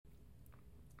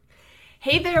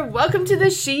Hey there, welcome to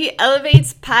the She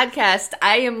Elevates podcast.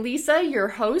 I am Lisa, your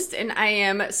host, and I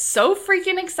am so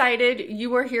freaking excited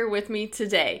you are here with me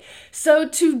today. So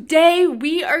today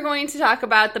we are going to talk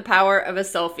about the power of a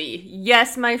selfie.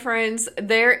 Yes, my friends,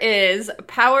 there is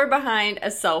power behind a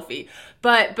selfie.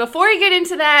 But before I get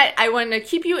into that, I want to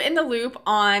keep you in the loop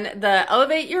on the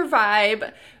Elevate Your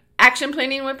Vibe Action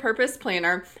Planning with Purpose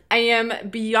Planner. I am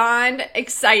beyond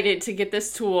excited to get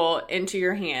this tool into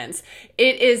your hands.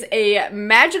 It is a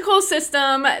magical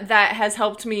system that has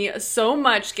helped me so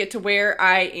much get to where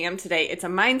I am today. It's a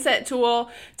mindset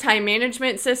tool, time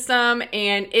management system,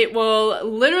 and it will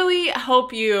literally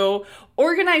help you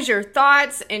organize your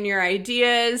thoughts and your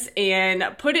ideas and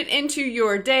put it into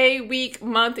your day, week,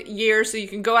 month, year, so you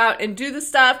can go out and do the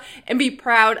stuff and be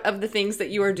proud of the things that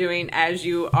you are doing as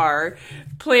you are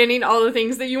planning all the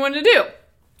things that you want to do.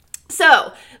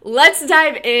 So let's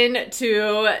dive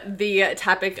into the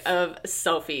topic of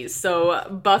selfies.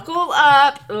 So buckle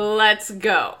up, let's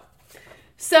go.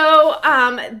 So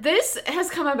this has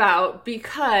come about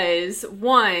because,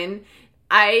 one,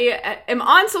 I am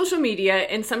on social media,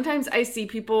 and sometimes I see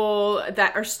people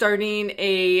that are starting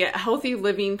a healthy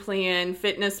living plan,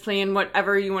 fitness plan,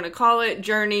 whatever you want to call it,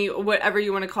 journey, whatever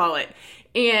you want to call it.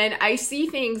 And I see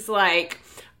things like,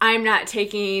 I'm not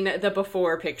taking the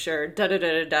before picture,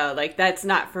 da-da-da-da-da, like that's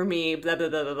not for me, blah, blah,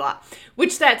 blah, blah, blah,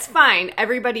 which that's fine.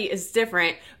 Everybody is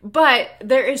different, but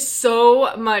there is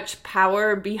so much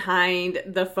power behind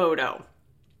the photo.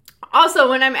 Also,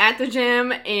 when I'm at the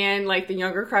gym and like the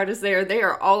younger crowd is there, they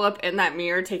are all up in that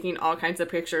mirror taking all kinds of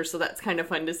pictures. So that's kind of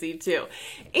fun to see too.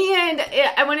 And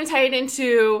I want to tie it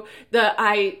into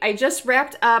I just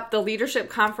wrapped up the leadership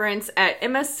conference at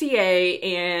MSTA,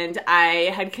 and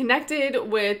I had connected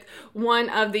with one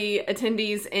of the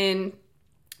attendees in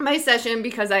my session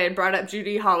because I had brought up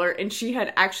Judy Holler, and she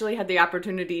had actually had the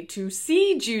opportunity to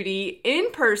see Judy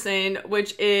in person,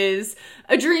 which is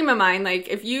a dream of mine. Like,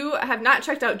 if you have not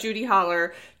checked out Judy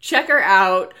Holler, check her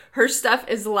out. Her stuff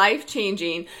is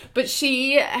life-changing. But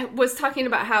she was talking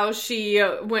about how she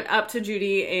went up to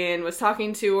Judy and was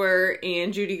talking to her,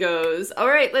 and Judy goes, "All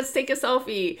right, let's take a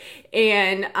selfie."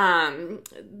 And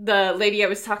the lady I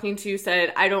was talking to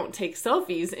said, "I don't take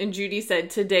selfies." And Judy said,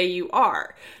 "Today you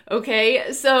are."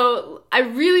 Okay, so I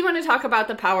really want to talk about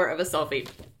the power of a selfie.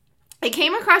 I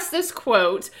came across this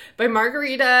quote by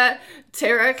Margarita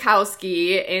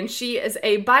Tarakowski, and she is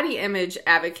a body image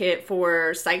advocate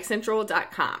for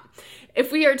PsychCentral.com.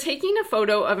 If we are taking a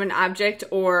photo of an object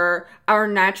or our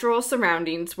natural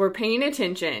surroundings, we're paying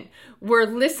attention, we're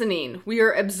listening, we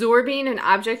are absorbing an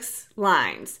object's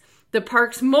lines. The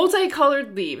park's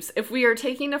multicolored leaves. If we are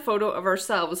taking a photo of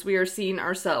ourselves, we are seeing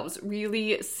ourselves,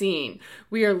 really seeing.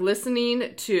 We are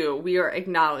listening to, we are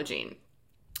acknowledging.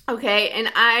 Okay,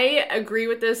 and I agree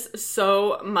with this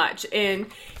so much. And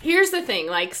here's the thing,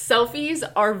 like, selfies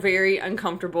are very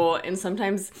uncomfortable, and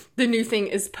sometimes the new thing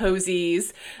is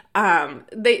posies.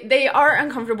 They are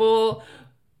uncomfortable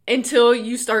until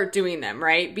you start doing them,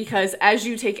 right? Because as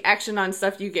you take action on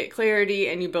stuff, you get clarity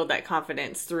and you build that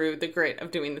confidence through the grit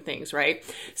of doing the things, right?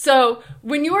 So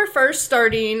when you are first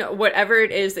starting whatever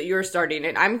it is that you're starting,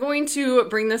 and I'm going to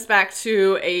bring this back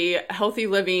to a healthy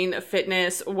living,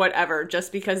 fitness, whatever,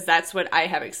 just because that's what I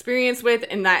have experience with,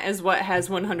 and that is what has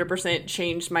 100%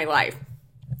 changed my life.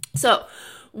 So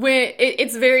when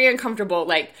it's very uncomfortable,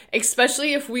 like,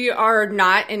 especially if we are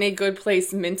not in a good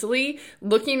place mentally,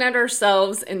 looking at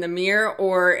ourselves in the mirror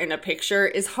or in a picture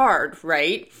is hard,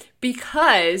 right?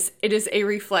 Because it is a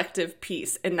reflective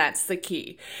piece, and that's the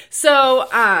key. So,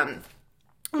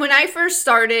 when I first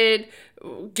started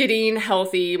getting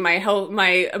healthy, my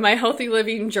healthy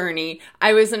living journey,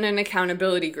 I was in an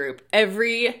accountability group.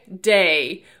 Every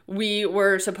day we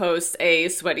were supposed a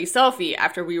sweaty selfie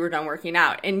after we were done working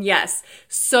out. And yes,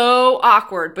 so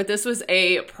awkward, but this was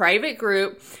a private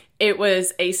group. It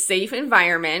was a safe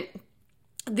environment.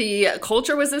 The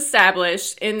culture was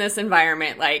established in this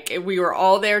environment. Like, we were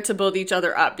all there to build each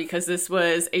other up because this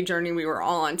was a journey we were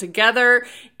all on together,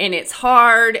 and it's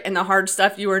hard, and the hard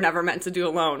stuff you were never meant to do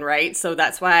alone, right? So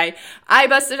that's why I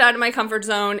busted out of my comfort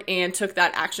zone and took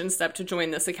that action step to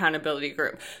join this accountability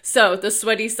group. So the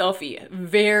sweaty selfie,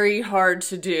 very hard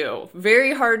to do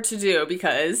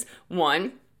because,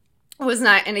 one, was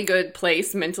not in a good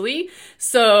place mentally.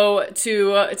 So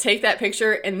to take that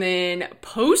picture and then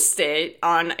post it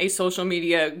on a social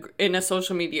media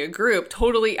group,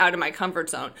 totally out of my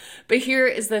comfort zone. But here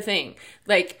is the thing,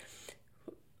 like,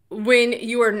 when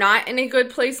you are not in a good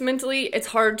place mentally, it's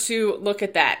hard to look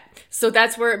at that. So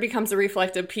that's where it becomes a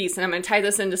reflective piece. And I'm going to tie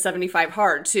this into 75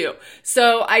 hard too.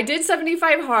 So I did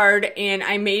 75 hard and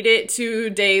I made it to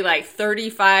day like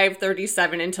 35,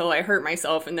 37 until I hurt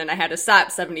myself. And then I had to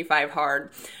stop 75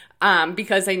 hard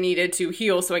because I needed to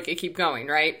heal so I could keep going,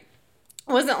 right?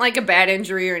 It wasn't like a bad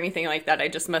injury or anything like that. I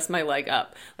just messed my leg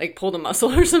up, like pulled a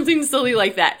muscle or something silly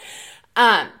like that.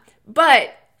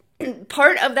 But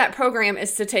part of that program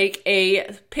is to take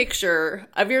a picture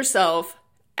of yourself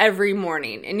every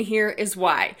morning. And here is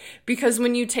why. Because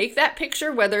when you take that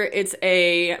picture, whether it's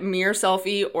a mirror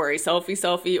selfie or a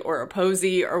selfie or a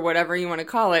posy or whatever you want to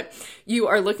call it, you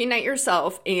are looking at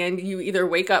yourself and you either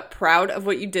wake up proud of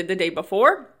what you did the day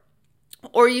before,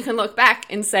 or you can look back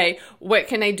and say, what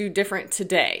can I do different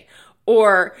today?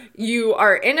 Or you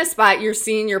are in a spot, you're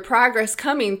seeing your progress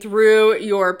coming through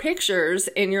your pictures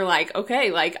and you're like,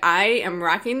 okay, like I am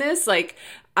rocking this. Like,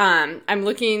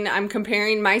 I'm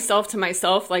comparing myself to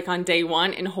myself like on day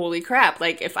one, and holy crap,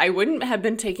 like if I wouldn't have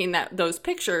been taking those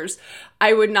pictures,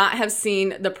 I would not have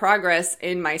seen the progress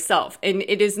in myself. And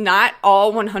it is not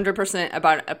all 100%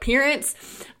 about appearance.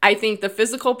 I think the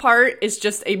physical part is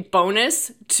just a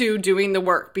bonus to doing the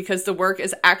work because the work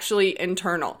is actually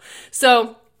internal.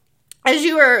 So as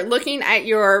you are looking at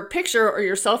your picture or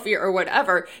your selfie or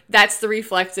whatever, that's the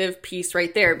reflective piece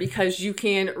right there because you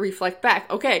can reflect back.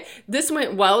 Okay, this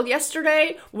went well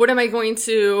yesterday. What am I going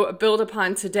to build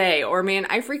upon today? Or man,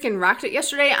 I freaking rocked it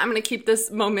yesterday. I'm going to keep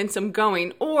this momentum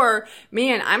going. Or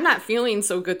man, I'm not feeling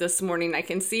so good this morning. I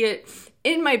can see it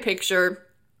in my picture.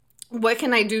 What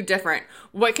can I do different?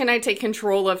 What can I take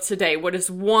control of today? What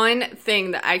is one thing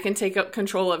that I can take up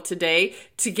control of today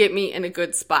to get me in a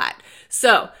good spot?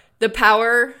 So, the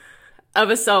power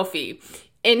of a selfie.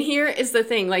 And here is the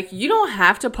thing, like you don't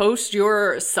have to post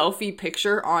your selfie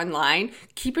picture online.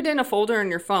 Keep it in a folder on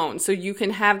your phone so you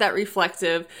can have that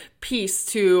reflective piece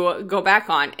to go back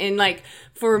on. And like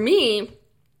for me,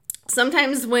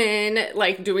 sometimes when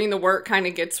like doing the work kind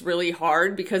of gets really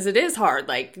hard, because it is hard,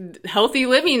 like healthy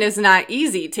living is not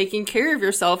easy. Taking care of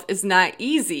yourself is not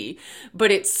easy, but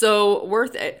it's so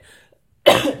worth it.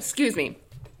 Excuse me.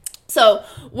 So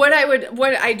what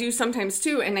I do sometimes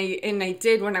too, and I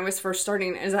did when I was first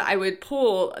starting, is that I would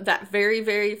pull that very,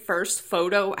 very first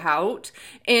photo out,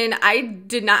 and I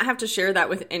did not have to share that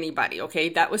with anybody, okay?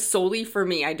 That was solely for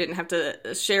me. I didn't have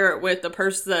to share it with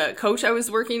the coach I was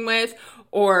working with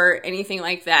or anything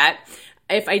like that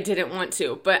if I didn't want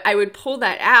to. But I would pull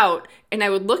that out and I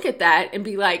would look at that and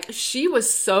be like, she was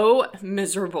so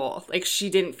miserable. Like she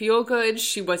didn't feel good.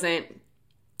 She was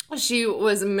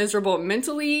miserable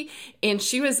mentally, and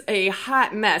she was a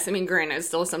hot mess. I mean, granted,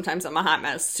 still sometimes I'm a hot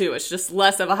mess too. It's just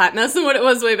less of a hot mess than what it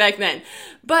was way back then.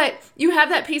 But you have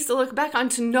that piece to look back on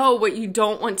to know what you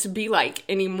don't want to be like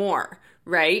anymore,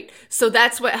 right? So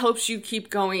that's what helps you keep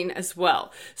going as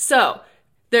well. So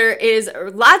there is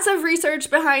lots of research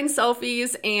behind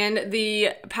selfies and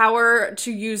the power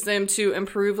to use them to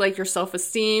improve like your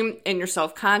self-esteem and your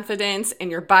self-confidence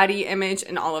and your body image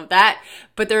and all of that.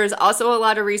 But there is also a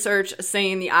lot of research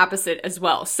saying the opposite as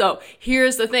well. So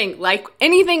here's the thing, like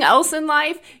anything else in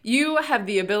life, you have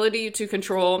the ability to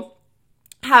control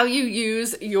how you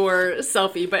use your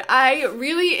selfie. But I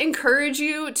really encourage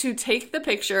you to take the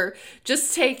picture,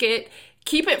 just take it.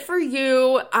 Keep it for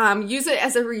you. Use it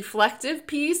as a reflective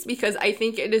piece because I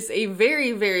think it is a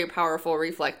very, very powerful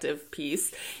reflective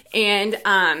piece. And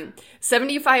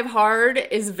 75 hard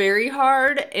is very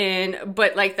hard,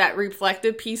 but like that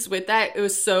reflective piece with that, it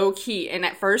was so key. And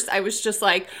at first I was just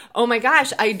like, oh my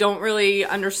gosh, I don't really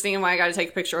understand why I got to take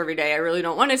a picture every day. I really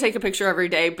don't want to take a picture every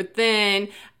day. But then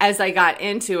as I got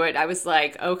into it, I was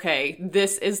like, okay,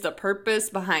 this is the purpose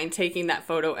behind taking that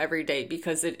photo every day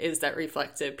because it is that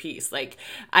reflective piece. Like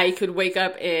I could wake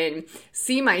up and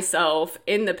see myself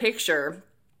in the picture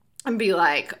and be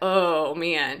like, oh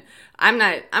man, I'm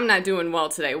not doing well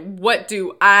today. What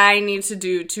do I need to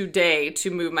do today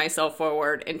to move myself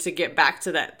forward and to get back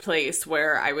to that place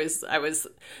where I was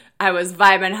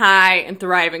vibing high and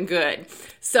thriving good?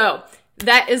 So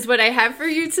that is what I have for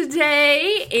you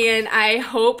today, and I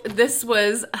hope this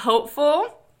was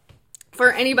helpful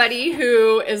for anybody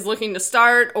who is looking to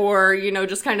start or,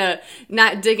 just kind of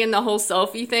not digging the whole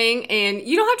selfie thing. And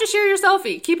you don't have to share your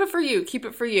selfie. Keep it for you. Keep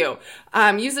it for you.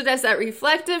 Use it as that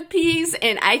reflective piece.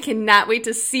 And I cannot wait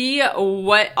to see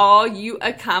what all you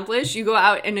accomplish. You go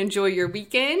out and enjoy your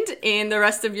weekend and the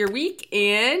rest of your week.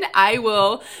 And I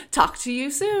will talk to you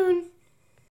soon.